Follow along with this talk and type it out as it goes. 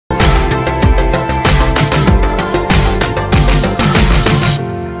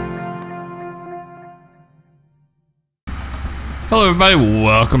Hello everybody,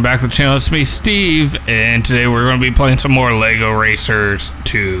 welcome back to the channel. It's me, Steve, and today we're going to be playing some more LEGO Racers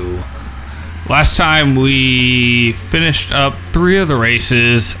 2. Last time we finished up 3 of the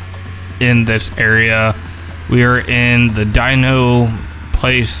races in this area. We are in the Dino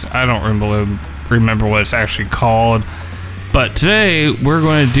place. I don't remember what it's actually called. But today we're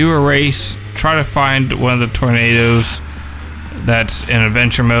going to do a race, try to find one of the tornadoes that's in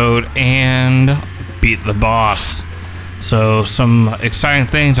adventure mode, and beat the boss. So some exciting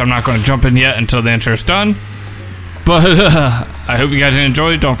things. I'm not going to jump in yet until the intro is done, but I hope you guys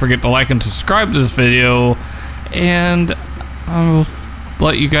enjoyed. Don't forget to like and subscribe to this video, and I'll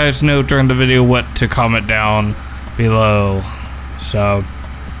let you guys know during the video what to comment down below. So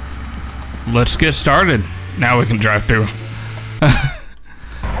let's get started. Now we can drive through.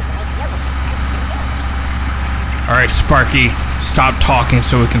 Alright, Sparky, stop talking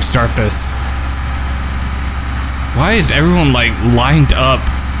so we can start this. Why is everyone like lined up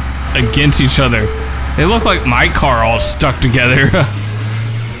against each other? They look like my car all stuck together.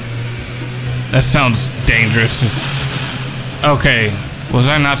 That sounds dangerous. Okay, was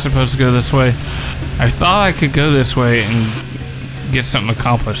I not supposed to go this way? I thought I could go this way and get something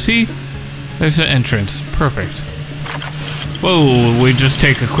accomplished. See? There's an entrance. Perfect. Whoa, we just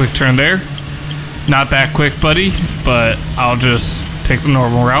take a quick turn there. Not that quick, buddy, but I'll just take the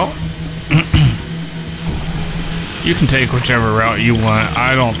normal route. You can take whichever route you want.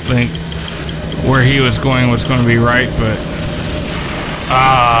 I don't think where he was going to be right, but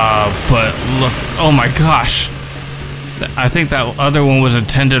but look, oh my gosh. I think that other one was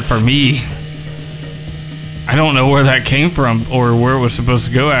intended for me. I don't know where that came from or where it was supposed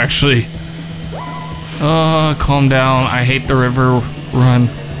to go actually. Calm down. I hate the river run.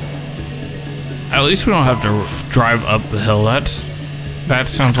 At least we don't have to drive up the hill. That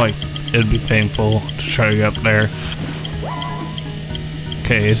sounds like it'd be painful to try to get up there.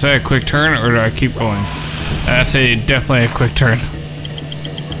 Okay, is that a quick turn or do I keep going? That's definitely a quick turn.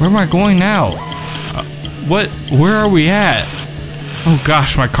 Where am I going now? Where are we at? Oh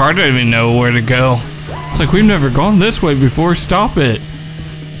gosh, my car didn't even know where to go. It's like we've never gone this way before. Stop it.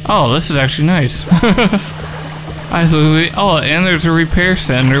 Oh, this is actually nice. Oh, and there's a repair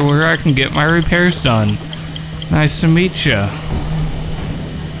center where I can get my repairs done. Nice to meet you.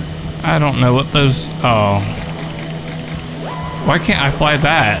 I don't know what those. Oh, why can't I fly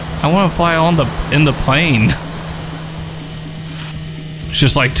that? I want to fly in the plane. It's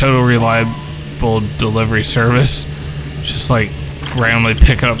just like total reliable delivery service. It's just like randomly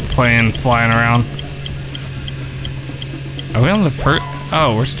picking up the plane, flying around. Are we on the first?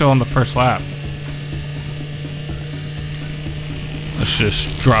 Oh, we're still on the first lap. Let's just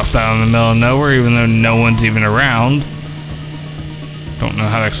drop that in the middle of nowhere, even though no one's even around. Don't know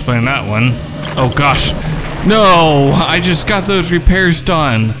how to explain that one. Oh gosh. No! I just got those repairs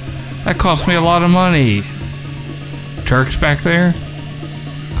done. That cost me a lot of money. Turks back there?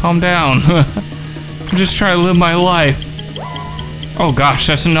 Calm down. I'm just trying to live my life. Oh gosh,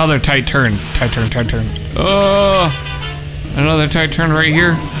 that's another tight turn. Tight turn, tight turn. Another tight turn right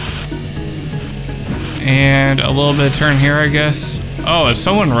here. And a little bit of turn here, I guess. Oh, is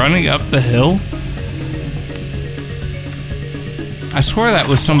someone running up the hill? I swear that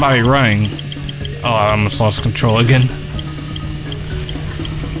was somebody running. Oh, I almost lost control again.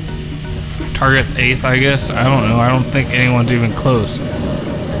 Target 8th, I guess. I don't know. I don't think anyone's even close.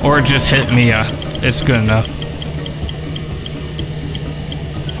 Or it just hit me. It's good enough.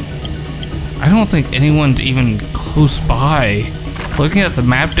 I don't think anyone's even close by. Looking at the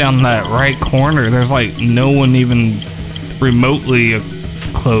map down that right corner, there's like no one even remotely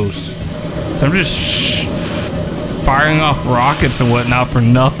close. So I'm just firing off rockets and whatnot for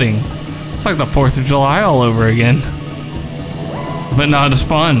nothing. It's like the 4th of July all over again. But not as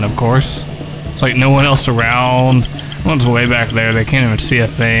fun, of course. It's like no one else around. One's way back there. They can't even see a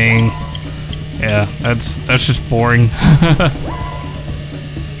thing. Yeah, that's just boring.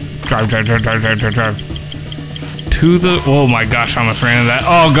 Drive. To the, oh my gosh, I almost ran into that.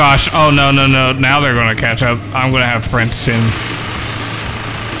 Oh gosh, oh no. Now they're gonna catch up. I'm gonna have friends soon.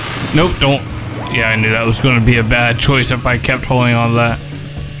 Nope, don't. Yeah, I knew that was gonna be a bad choice if I kept holding on to that.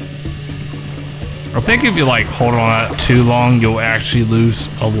 I think if you like hold on to that too long, you'll actually lose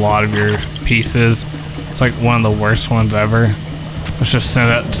a lot of your pieces. It's like one of the worst ones ever. Let's just send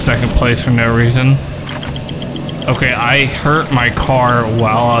that to 2nd place for no reason. Okay, I hurt my car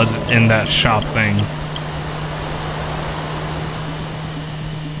while I was in that shop thing.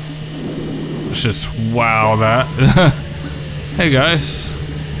 Let's just wow that. Hey guys.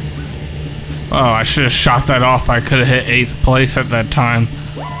 Oh, I should have shot that off. I could have hit 8th place at that time.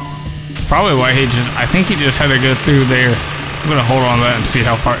 It's probably why I think he just had to go through there. I'm gonna hold on to that and see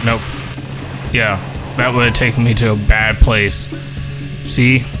how far. Nope. Yeah, that would have taken me to a bad place.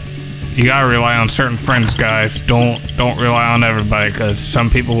 See, you gotta rely on certain friends, guys. Don't rely on everybody, because some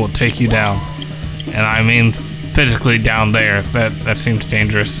people will take you down, and I mean physically down there. That seems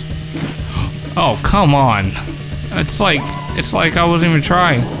dangerous. Oh, come on! It's like I wasn't even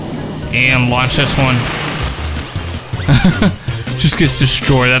trying. And launch this one. Just gets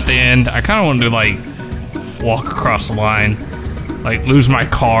destroyed at the end. I kind of wanted to like walk across the line, like lose my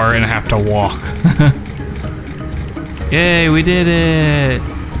car and have to walk. Yay, we did it!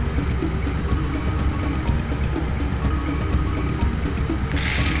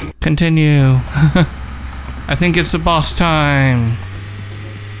 Continue. I think it's the boss time.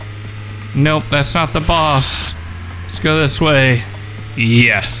 Nope, that's not the boss. Let's go this way.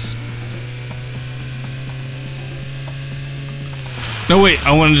 Yes. No, wait,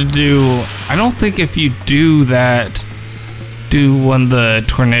 I wanted to do... I don't think if you do that, do one of the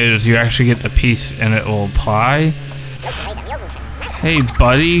tornadoes, you actually get the piece and it will apply. Hey,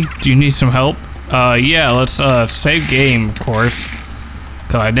 buddy, do you need some help? Yeah, let's save game, of course.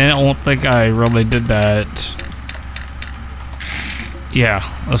 Because I don't think I really did that. Yeah,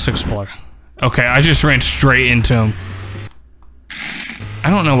 let's explore. Okay, I just ran straight into him. I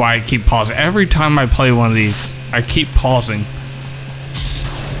don't know why I keep pausing. Every time I play one of these, I keep pausing.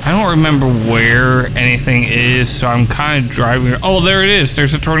 I don't remember where anything is, so I'm kind of driving. Oh, there it is.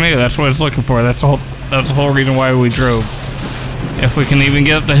 There's a tornado. That's what I was looking for. That's the whole reason why we drove. If we can even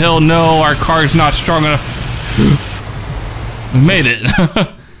get up the hill. No, our car's not strong enough. We made it.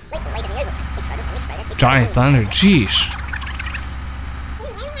 Giant thunder. Jeez.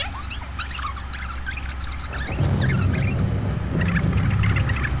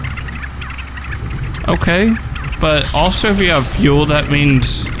 Okay, but also if you have fuel, that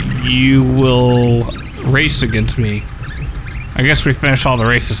means you will race against me. I guess we finished all the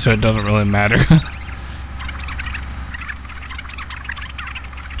races, so it doesn't really matter.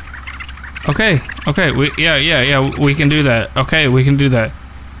 Okay, yeah, we can do that. Okay, we can do that.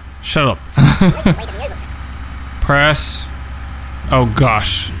 Shut up. Press. Oh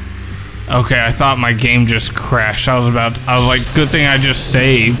gosh. Okay, I thought my game just crashed. I was like, good thing I just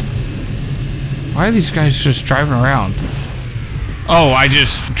saved. Why are these guys just driving around? Oh, I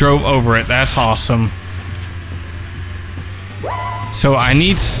just drove over it. That's awesome. So I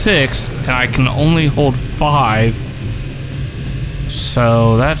need 6, and I can only hold 5.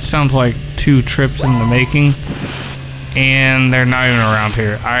 So that sounds like 2 trips in the making. And they're not even around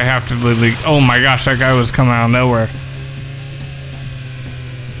here. I have to literally... Oh my gosh, that guy was coming out of nowhere.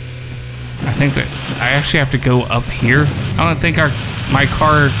 I think that I actually have to go up here. I don't think my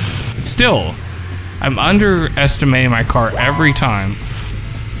car... Still... I'm underestimating my car every time.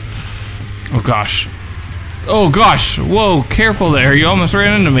 Oh gosh. Oh gosh. Whoa, careful there. You almost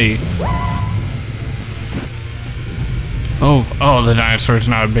ran into me. Oh, the dinosaur's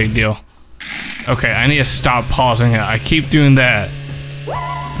not a big deal. Okay, I need to stop pausing it. I keep doing that.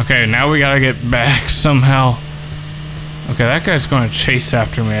 Okay, now we gotta get back somehow. Okay, that guy's gonna chase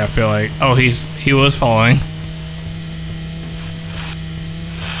after me, I feel like. Oh, he was following.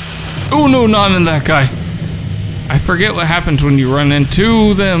 Oh no, not in that guy. I forget what happens when you run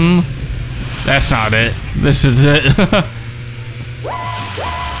into them. That's not it. This is it.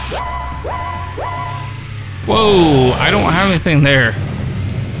 Whoa, I don't have anything there.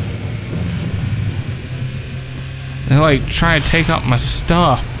 They're like trying to take out my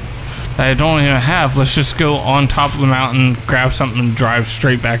stuff that I don't even have. Let's just go on top of the mountain, grab something, and drive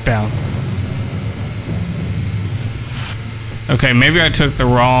straight back down. Okay, maybe I took the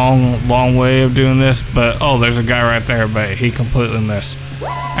long way of doing this, but oh, there's a guy right there, but he completely missed.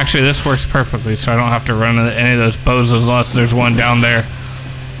 Actually, this works perfectly, so I don't have to run into any of those bozos unless there's one down there.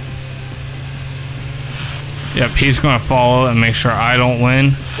 Yep, he's gonna follow and make sure I don't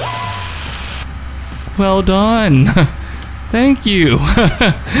win. Well done. Thank you.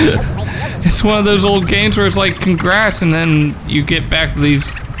 It's one of those old games where it's like, congrats, and then you get back to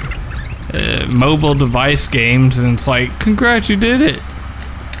these mobile device games, and it's like, congrats, you did it.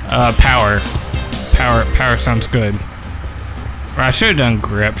 Power sounds good. Or I should have done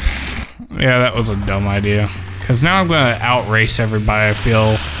grip. Yeah, that was a dumb idea. Because now I'm gonna outrace everybody, I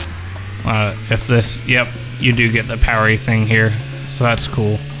feel. If this, yep, you do get the powery thing here, so that's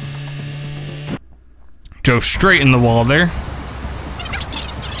cool. Drove straight in the wall there.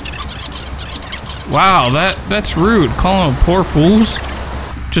 Wow, that's rude. Calling them poor fools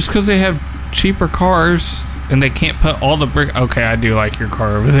just because they have cheaper cars and they can't put all the brick. Okay, I do like your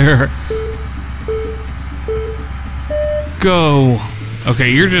car over there. Go. Okay,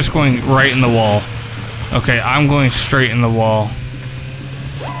 you're just going right in the wall. Okay, I'm going straight in the wall.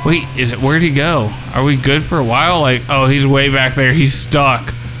 Wait, where'd he go? Are we good for a while? Like, oh, he's way back there. He's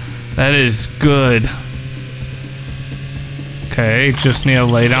stuck. That is good. Okay, just need to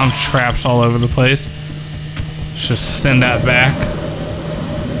lay down traps all over the place. Let's just send that back.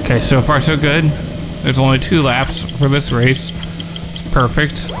 Okay, so far so good. There's only 2 laps for this race. It's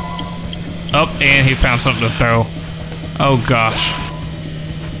perfect. Oh, and he found something to throw. Oh gosh.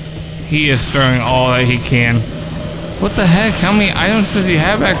 He is throwing all that he can. What the heck? How many items does he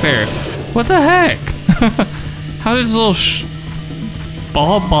have back there? What the heck? How does this little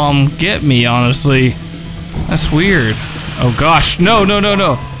ball bomb get me, honestly? That's weird. Oh gosh. No, no, no,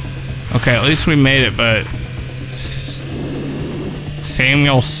 no. Okay, at least we made it, but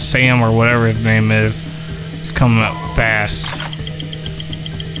Samuel Sam or whatever his name is coming up fast.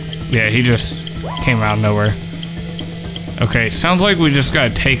 Yeah, he just came out of nowhere. Okay, sounds like we just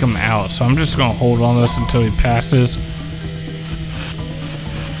gotta take him out, so I'm just gonna hold on this until he passes.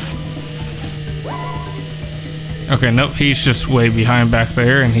 Okay, nope, he's just way behind back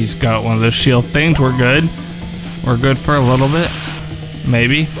there, and he's got one of those shield things. We're good. We're good for a little bit.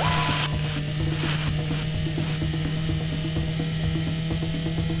 Maybe.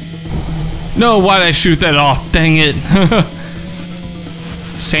 No, why'd I shoot that off? Dang it.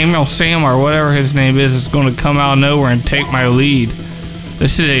 Samuel Sam or whatever his name is going to come out of nowhere and take my lead.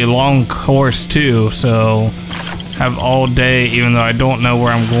 This is a long course too, so have all day even though I don't know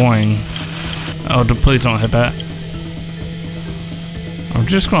where I'm going. Oh, please don't hit that. I'm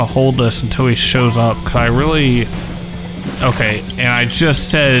just going to hold this until he shows up because I really... Okay, and I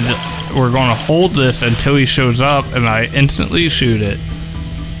just said we're going to hold this until he shows up and I instantly shoot it.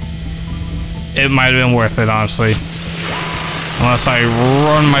 It might have been worth it, honestly. Unless I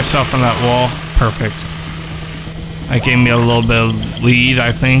run myself in that wall. Perfect. That gave me a little bit of lead,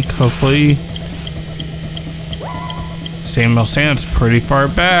 I think, hopefully. Samuel Sam's pretty far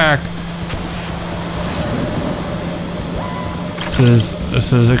back.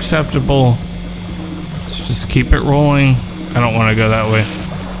 This is acceptable. Let's just keep it rolling. I don't want to go that way.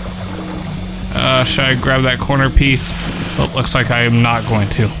 Should I grab that corner piece? Oh, looks like I am not going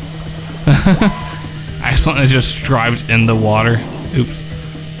to. Accidentally just drives in the water. Oops.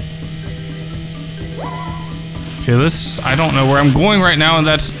 Okay, this, I don't know where I'm going right now, and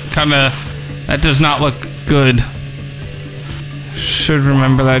that's kinda, that does not look good. Should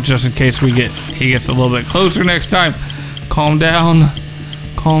remember that just in case he gets a little bit closer next time. Calm down.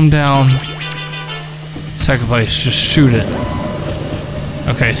 Calm down. Second place, just shoot it.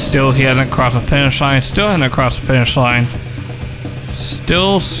 Okay, still he hasn't crossed the finish line. Still hasn't crossed the finish line.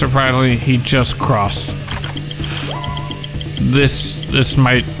 Still, surprisingly, he just crossed. This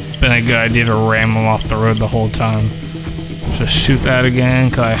might have been a good idea to ram him off the road the whole time. Just shoot that again,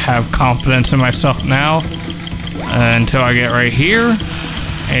 because I have confidence in myself now. Until I get right here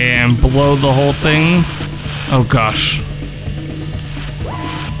and blow the whole thing. Oh gosh.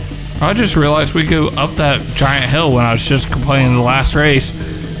 I just realized we go up that giant hill when I was just complaining the last race.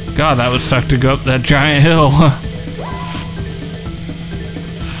 God, that would suck to go up that giant hill.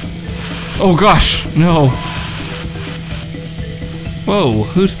 Oh gosh, no. Whoa,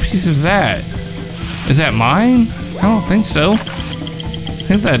 whose piece is that? Is that mine? I don't think so. I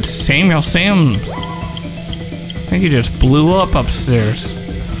think that's Samuel Sam's. I think he just blew up upstairs.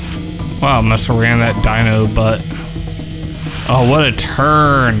 Wow, I must have ran that dino butt. Oh, what a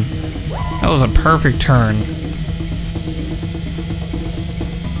turn. That was a perfect turn.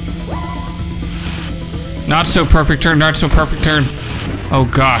 Not so perfect turn, not so perfect turn. Oh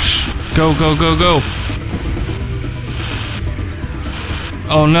gosh. Go, go, go, go.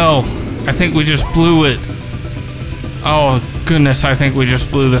 Oh no. I think we just blew it. Oh goodness, I think we just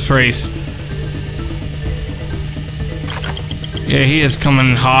blew this race. Yeah, he is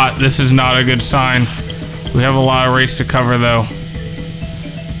coming hot. This is not a good sign. We have a lot of race to cover though.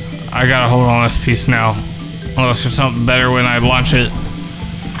 I gotta hold on this piece now. Unless there's something better when I launch it.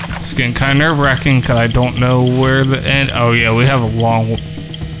 It's getting kind of nerve-wracking because I don't know where the end... Oh yeah, we have a long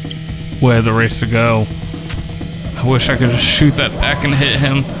way of the race to go. I wish I could just shoot that back and hit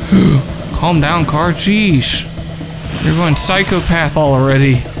him. Calm down, car. Jeez. You're going psychopath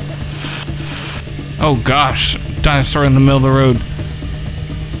already. Oh gosh. Dinosaur in the middle of the road.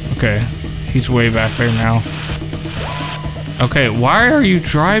 Okay. He's way back there now. Okay, why are you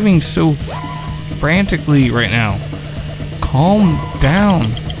driving so frantically right now? Calm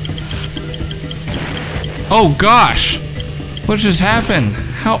down. Oh gosh! What just happened?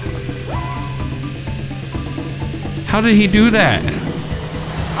 How did he do that?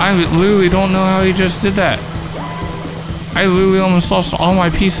 I literally don't know how he just did that. I literally almost lost all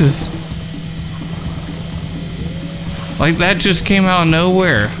my pieces. Like that just came out of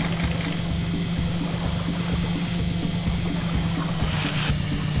nowhere.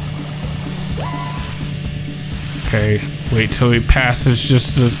 Okay, wait till he passes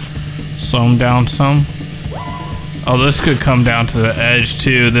just to slow him down some. Oh, this could come down to the edge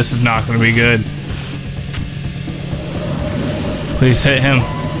too. This is not going to be good. Please hit him.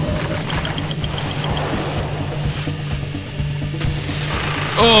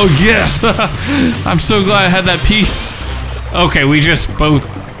 Oh, yes! I'm so glad I had that piece. Okay, we just both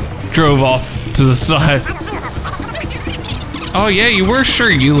drove off to the side. Oh, yeah, you were sure,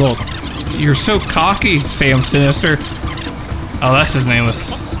 you're so cocky, Sam Sinister. Oh, that's his name was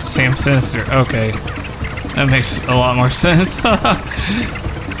Sam Sinister. Okay. That makes a lot more sense.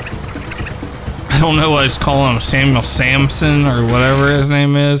 I don't know what it's calling him, Samuel Samson or whatever his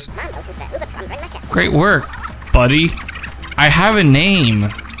name is. Great work, buddy. I have a name.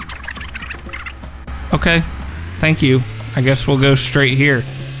 Okay, thank you. I guess we'll go straight here.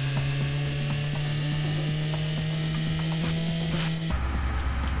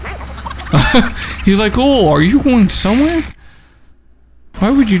 He's like, oh, are you going somewhere? Why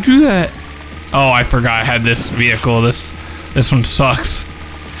would you do that? Oh, I forgot I had this vehicle. This one sucks.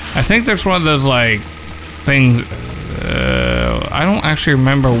 I think there's one of those like things. I don't actually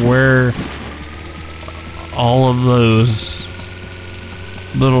remember where all of those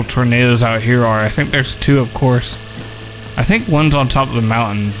little tornadoes out here are. I think there's two, of course. I think one's on top of the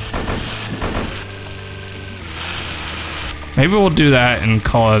mountain. Maybe we'll do that and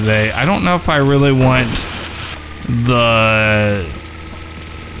call it a day. I don't know if I really want the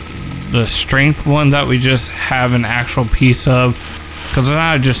strength one that we just have an actual piece of, because then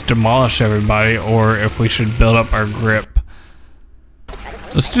I just demolish everybody, or if we should build up our grip.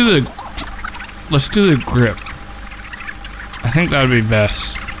 Let's do the grip. I think that would be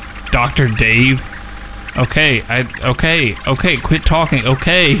best. Dr. Dave. Okay, okay, quit talking.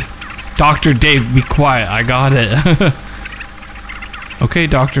 Okay. Dr. Dave, be quiet. I got it. Okay,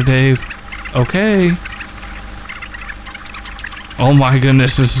 Dr. Dave. Okay. Oh my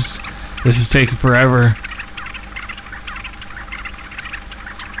goodness, this is taking forever.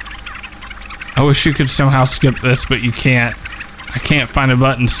 I wish you could somehow skip this, but you can't. I can't find a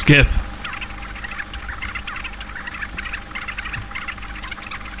button to skip.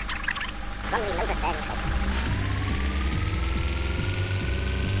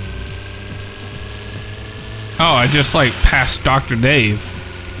 Oh, I just like passed Dr. Dave.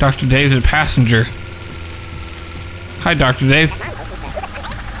 Dr. Dave's a passenger. Hi, Dr. Dave.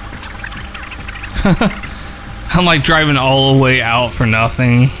 I'm like driving all the way out for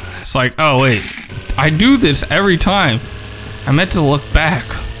nothing. It's like, oh wait, I do this every time. I meant to look back.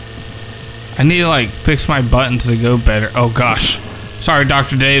 I need to like fix my buttons to go better. Oh gosh. Sorry,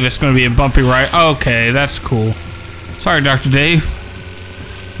 Dr. Dave, it's gonna be a bumpy ride. Okay, that's cool. Sorry, Dr. Dave.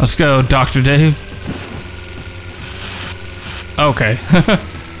 Let's go, Dr. Dave. Okay.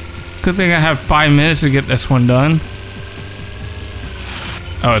 Good thing I have 5 minutes to get this one done.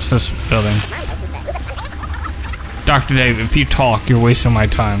 Oh, it's this building. Dr. Dave, if you talk, you're wasting my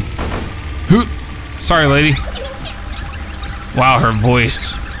time. Hoot! Sorry, lady. Wow, her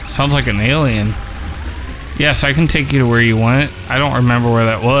voice sounds like an alien. Yes, I can take you to where you want it. I don't remember where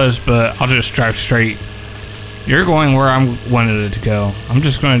that was, but I'll just drive straight. You're going where I wanted it to go. I'm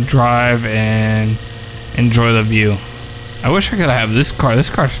just going to drive and enjoy the view. I wish I could have this car. This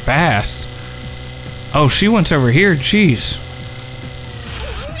car's fast. Oh, she went over here. Jeez.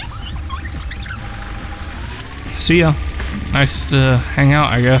 See ya. Nice to hang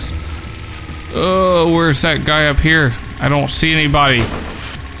out, I guess. Oh, where's that guy up here? I don't see anybody.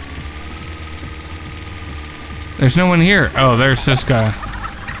 There's no one here. Oh, there's this guy.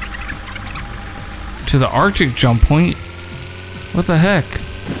 To the Arctic jump point? What the heck?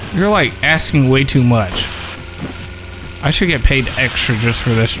 You're like asking way too much. I should get paid extra just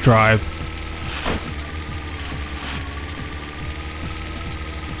for this drive.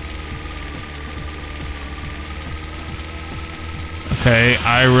 Okay,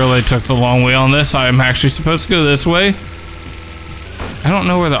 I really took the long way on this. I'm actually supposed to go this way. I don't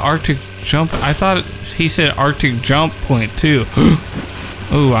know where the Arctic jump... I thought he said Arctic jump point too.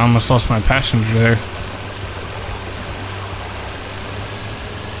 Ooh, I almost lost my passenger there.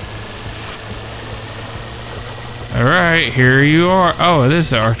 Alright, here you are. Oh, it is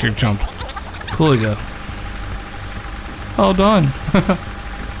the Arctic jump. Coolio. Well done.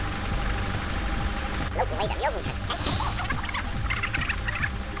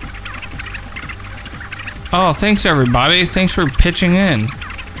 Oh, thanks everybody. Thanks for pitching in.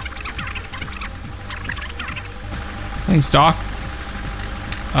 Thanks, Doc.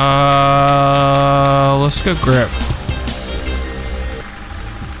 Let's go grip.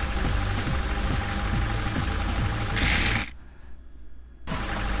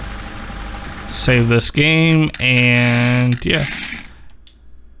 save this game, and yeah.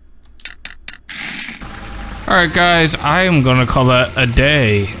 Alright guys, I am gonna call that a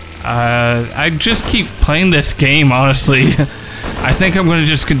day. I just keep playing this game, honestly. I think I'm gonna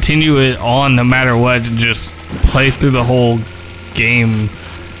just continue it on no matter what, and just play through the whole game.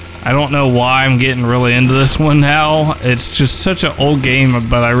 I don't know why I'm getting really into this one now. It's just such an old game,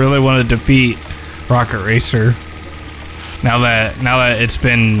 but I really want to defeat Rocket Racer. Now that it's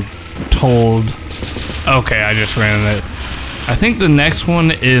been told. Okay, I just ran it. I think the next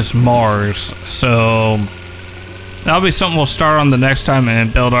one is Mars, so that'll be something we'll start on the next time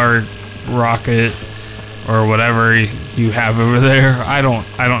and build our rocket or whatever you have over there. I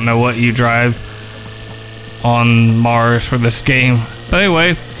don't know what you drive on Mars for this game, but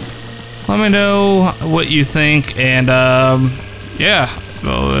anyway, let me know what you think, and yeah,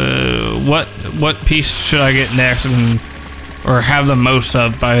 what piece should I get next, or have the most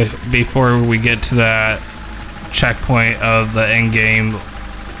of before we get to that checkpoint of the end game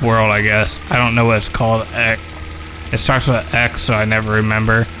world, I guess. I don't know what it's called. It starts with X, so I never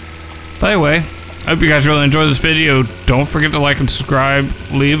remember. But anyway, I hope you guys really enjoyed this video. Don't forget to like and subscribe.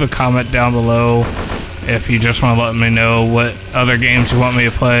 Leave a comment down below if you just want to let me know what other games you want me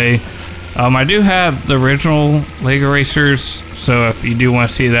to play. I do have the original Lego Racers, so if you do want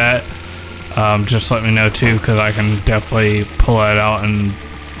to see that, just let me know too, because I can definitely pull that out and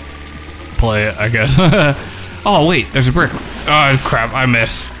play it, I guess. Oh wait, there's a brick. Oh crap, I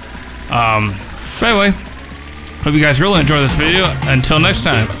missed. But anyway, hope you guys really enjoyed this video. Until next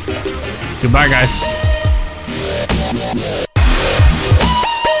time, goodbye guys.